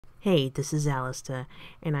Hey, this is Alistair,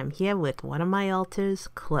 and I'm here with one of my alters,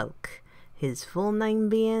 Cloak. His full name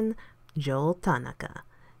being Joel Tanaka,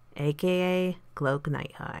 aka Cloak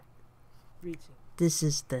Nightheart. This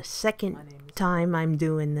is the second time I'm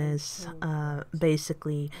doing this,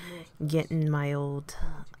 basically getting my old,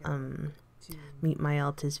 Meet My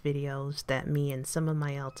Alters videos that me and some of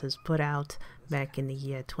my alters put out back in the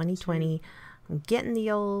year 2020. I'm getting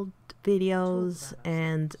the old videos,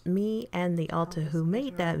 and me and the alter who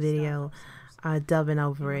made that video are dubbing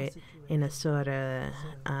over it in a sort of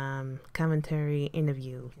commentary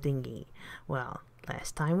interview thingy. Well,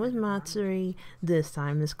 last time was Matsuri, this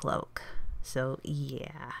time is Cloak. So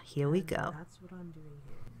yeah, here we go.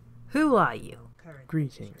 Who are you?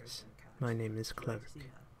 Greetings, my name is Cloak.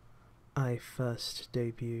 I first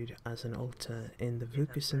debuted as an alter in the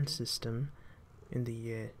Vukasin system in the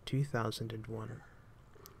year 2001.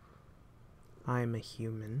 I am a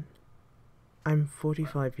human. I'm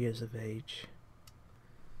 45 years of age.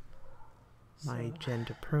 My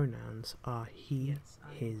gender pronouns are he,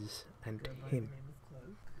 his, and him.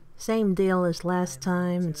 Same deal as last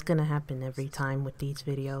time. It's gonna happen every time with these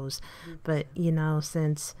videos, but you know,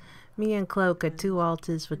 since me and Cloak are two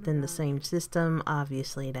alters within the same system,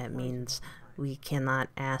 obviously that means we cannot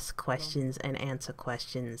ask questions and answer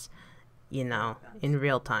questions, you know, in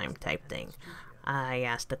real time type thing. I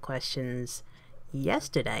asked the questions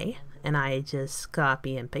yesterday, and I just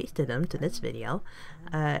copy and pasted them to this video.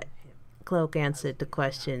 Cloak answered the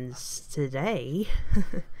questions today.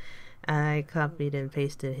 I copied and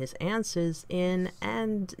pasted his answers in,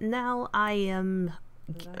 and now I am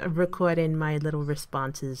recording my little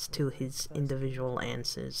responses to his individual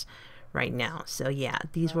answers right now. So yeah,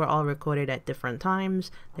 these were all recorded at different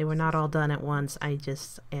times. They were not all done at once. I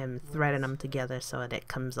just am threading them together so that it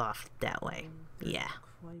comes off that way. Yeah.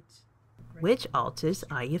 Which alters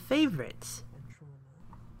are your favorites?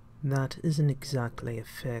 That isn't exactly a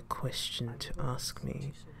fair question to ask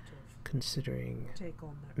me, considering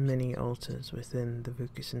many alters within the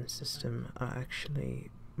Vukasin system are actually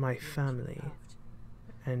my family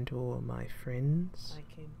and or my friends,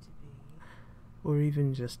 or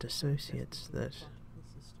even just associates that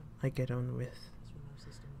I get on with.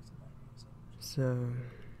 So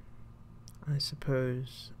I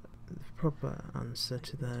suppose the proper answer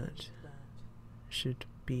to that should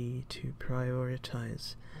be to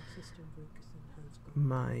prioritize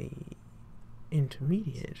my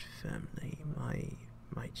intermediate family,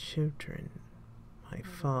 my children, my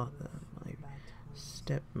father, my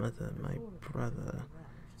stepmother, my brother.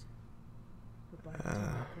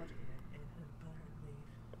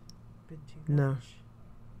 No.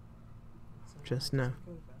 Just no.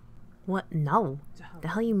 What? No? The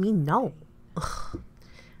hell you mean no? Ugh.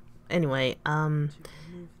 Anyway,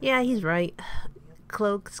 yeah, he's right.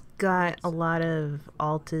 Cloak's got a lot of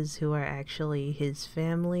alters who are actually his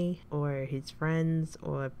family or his friends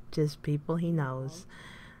or just people he knows.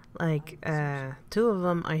 Like, two of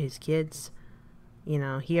them are his kids. You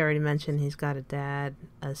know, he already mentioned he's got a dad,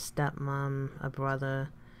 a stepmom, a brother.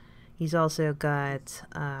 He's also got,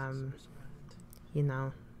 you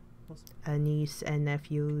know, a niece and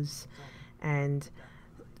nephews and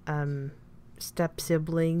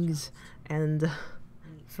step-siblings and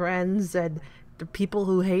friends and the people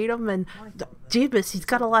who hate him, and jeebus, he's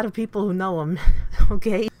got a lot of people who know him.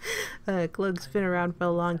 Okay, Cloak's been around for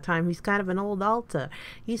a long time. He's kind of an old alter.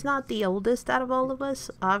 He's not the oldest out of all of us,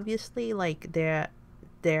 obviously. Like there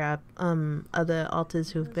are other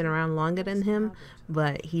alters who've been around longer than him,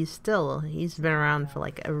 but he's been around for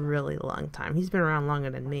like a really long time. He's been around longer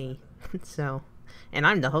than me. So, and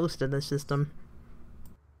I'm the host of the system.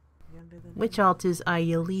 Which alters are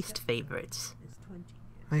your least favorites?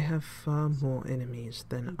 I have far more enemies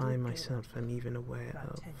than I myself am even aware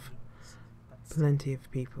of. Plenty of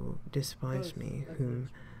people despise me whom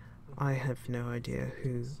I have no idea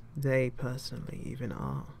who they personally even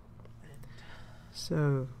are.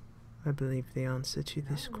 So, I believe the answer to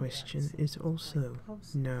this question is also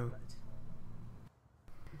no.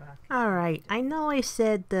 Alright, I know I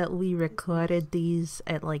said that we recorded these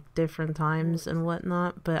at like different times and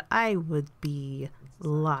whatnot, but I would be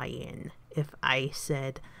lying if I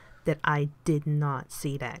said that I did not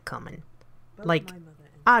see that coming. Like,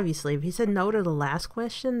 obviously, if he said no to the last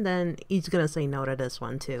question, then he's gonna say no to this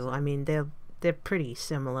one too. I mean, they're pretty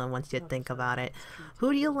similar once you think about it.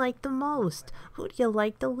 Who do you like the most? Who do you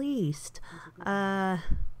like the least? I'm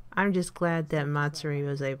just glad that Matsuri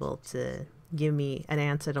was able to give me an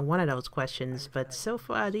answer to one of those questions, but so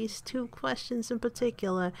far these two questions in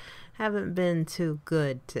particular haven't been too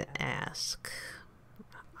good to ask.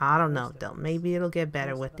 I don't know though, maybe it'll get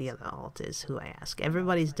better with the other alters who I ask.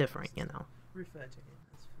 Everybody's different, you know.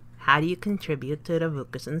 How do you contribute to the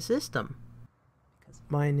Vukasin system?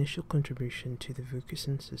 My initial contribution to the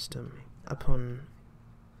Vukasin system upon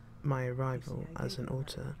my arrival as an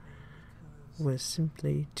alter was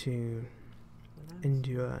simply to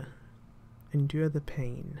endure the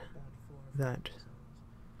pain that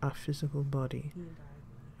our physical body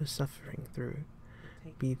was suffering through,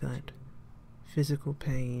 be that physical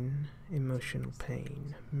pain, emotional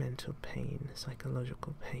pain, mental pain,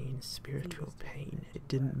 psychological pain, spiritual pain. It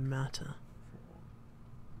didn't matter.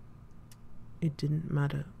 It didn't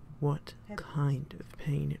matter what kind of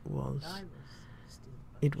pain it was.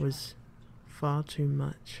 It was far too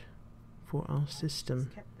much for our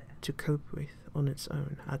system to cope with on its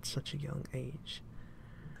own at such a young age.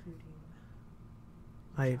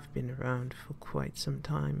 I've been around for quite some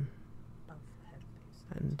time,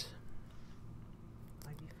 and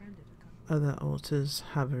other alters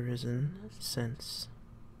have arisen since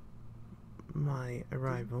my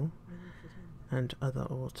arrival, and other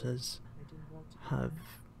alters have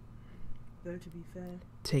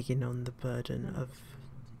taken on the burden of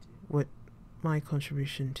what my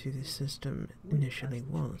contribution to the system initially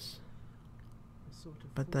was.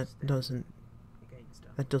 But that doesn't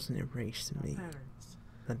erase me.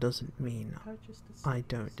 That doesn't mean I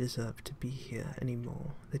don't deserve to be here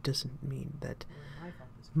anymore. That doesn't mean that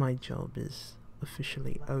my job is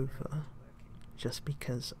officially over just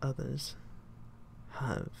because others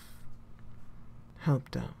have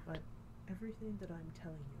helped out.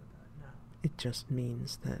 It just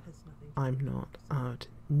means that I'm not out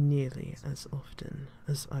nearly as often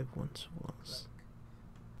as I once was.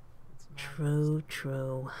 True,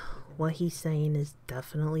 true. What he's saying is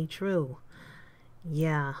definitely true.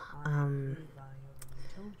 Yeah,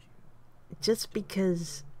 just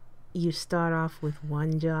because you start off with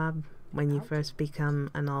one job when you first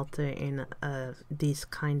become an alter in these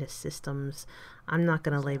kind of systems, I'm not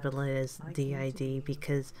going to label it as DID,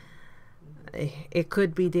 because it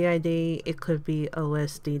could be DID, it could be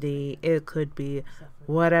OSDD, it could be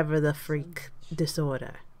whatever the freak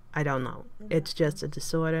disorder. I don't know. It's just a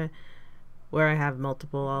disorder where I have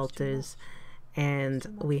multiple alters and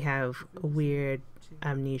we have weird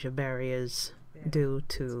amnesia barriers due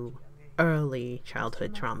to early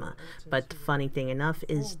childhood trauma. But the funny thing enough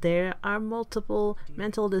is there are multiple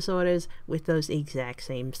mental disorders with those exact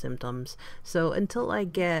same symptoms. So until I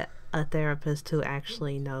get a therapist who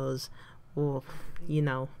actually knows, well, you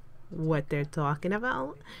know, what they're talking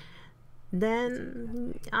about,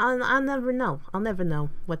 then I'll never know. I'll never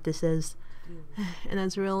know what this is. And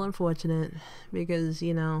that's real unfortunate because,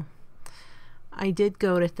 you know, I did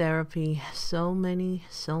go to therapy so many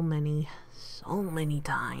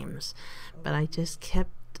times, but I just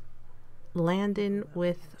kept landing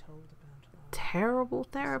with terrible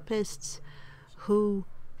therapists who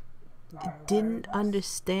didn't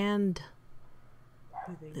understand,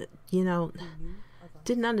 you know,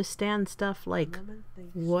 didn't understand stuff like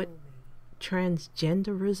what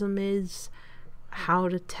transgenderism is, how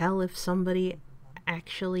to tell if somebody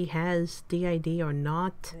actually has DID or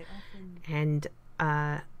not, and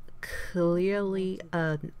clearly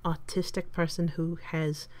an autistic person who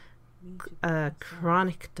has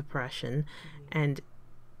chronic depression and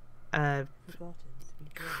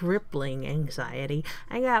crippling anxiety.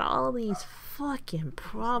 I got all these fucking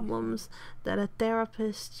problems that a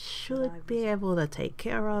therapist should be able to take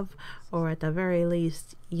care of, or at the very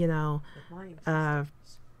least, you know,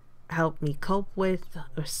 help me cope with,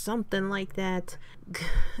 or something like that.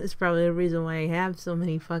 It's probably the reason why I have so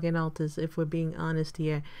many fucking alters, if we're being honest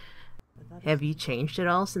here. Have you changed at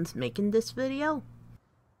all since making this video?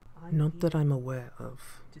 Not that I'm aware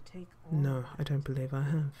of. No, I don't believe I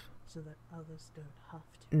have.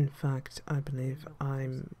 In fact, I believe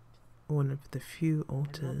I'm one of the few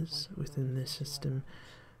alters within this system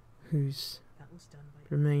who's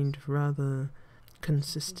remained rather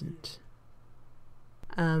consistent.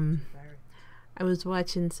 I was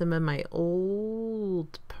watching some of my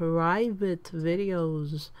old private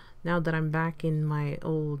videos now that I'm back in my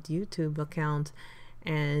old YouTube account,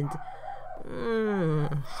 and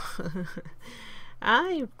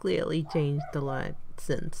I've clearly changed a lot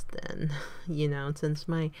since then. You know, since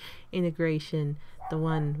my integration, the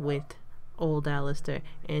one with old Alistair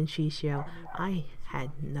and Chishio, I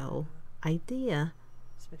had no idea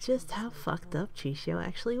just how fucked up Chishio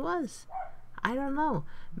actually was. I don't know.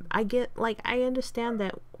 I understand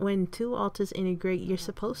that when two alters integrate, you're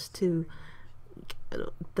supposed to,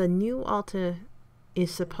 the new alter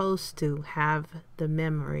is supposed to have the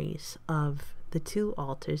memories of the two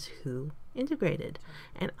alters who integrated.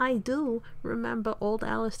 And I do remember old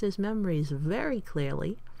Alistair's memories very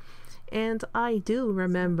clearly, and I do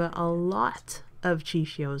remember a lot of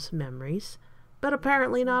Chishio's memories, but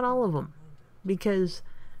apparently not all of them, because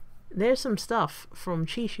there's some stuff from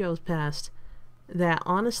Chishio's past that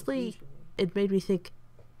honestly, it made me think,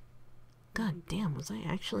 God damn, was I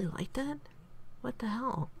actually like that? What the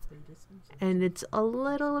hell? And it's a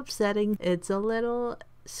little upsetting. It's a little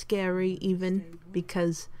scary even,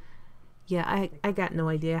 because yeah, I got no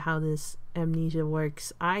idea how this amnesia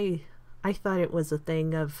works. I thought it was a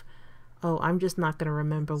thing of, oh, I'm just not going to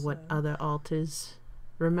remember what other alters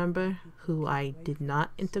remember who I did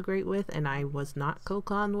not integrate with and I was not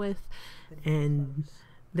Kokon with. And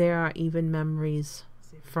there are even memories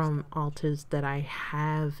from alters that I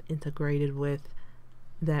have integrated with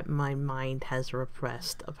that my mind has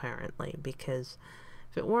repressed, apparently, because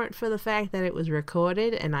if it weren't for the fact that it was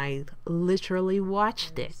recorded and I literally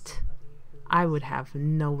watched it, I would have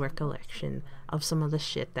no recollection of some of the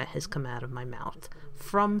shit that has come out of my mouth,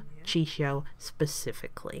 from Chishio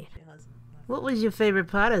specifically. What was your favorite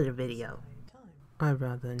part of the video? I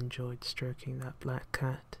rather enjoyed stroking that black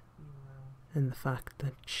cat, and the fact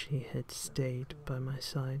that she had stayed by my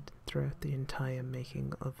side throughout the entire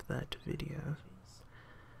making of that video.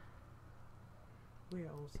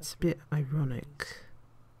 It's a bit ironic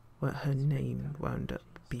what her name wound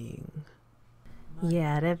up being.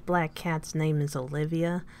 Yeah, that black cat's name is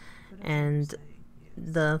Olivia, and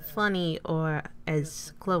the funny, or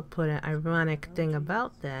as Cloak put it, ironic thing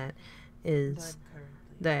about that is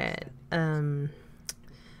that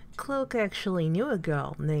Cloak actually knew a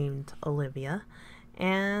girl named Olivia,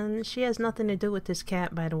 and she has nothing to do with this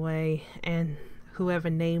cat, by the way, and whoever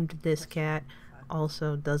named this cat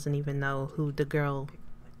also doesn't even know who the girl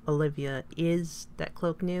Olivia is that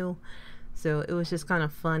Cloak knew. So it was just kind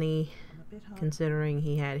of funny, considering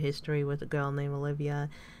he had history with a girl named Olivia,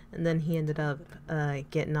 and then he ended up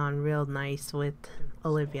getting on real nice with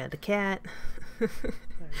Olivia the cat.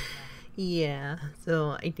 Yeah,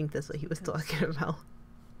 so I think that's what he was talking about.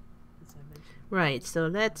 Right, so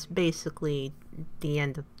that's basically the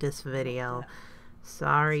end of this video.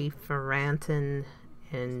 Sorry for ranting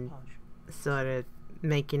and sort of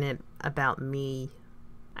making it about me.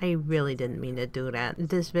 I really didn't mean to do that.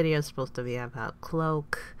 This video is supposed to be about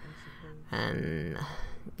Cloak, and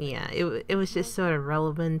yeah, it was just sort of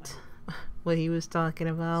relevant what he was talking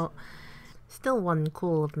about. Still wasn't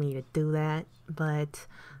cool of me to do that, but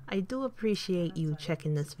I do appreciate you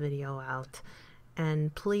checking this video out.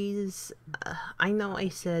 And please, I know I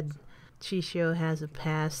said Chishio has a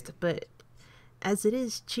past, but as it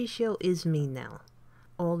is, Chishio is me now.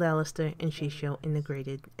 Old Alistair and Chishio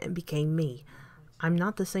integrated and became me. I'm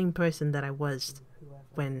not the same person that I was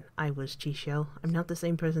when I was Chishio. I'm not the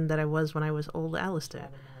same person that I was when I was old Alistair.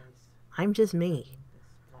 I'm just me.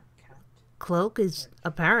 Cloak is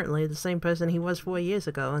apparently the same person he was 4 years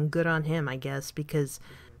ago, and good on him, I guess, because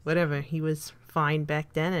whatever, he was fine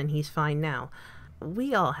back then and he's fine now.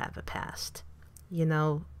 We all have a past. You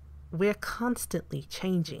know, we're constantly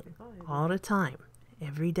changing all the time,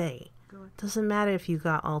 every day. Doesn't matter if you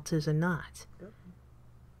got alters or not.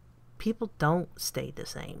 People don't stay the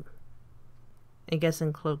same. I guess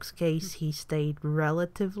in Cloak's case, he stayed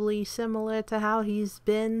relatively similar to how he's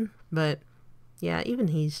been, but yeah, even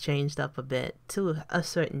he's changed up a bit to a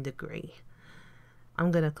certain degree.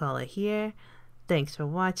 I'm gonna call it here. Thanks for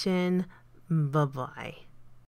watching. Bye-bye.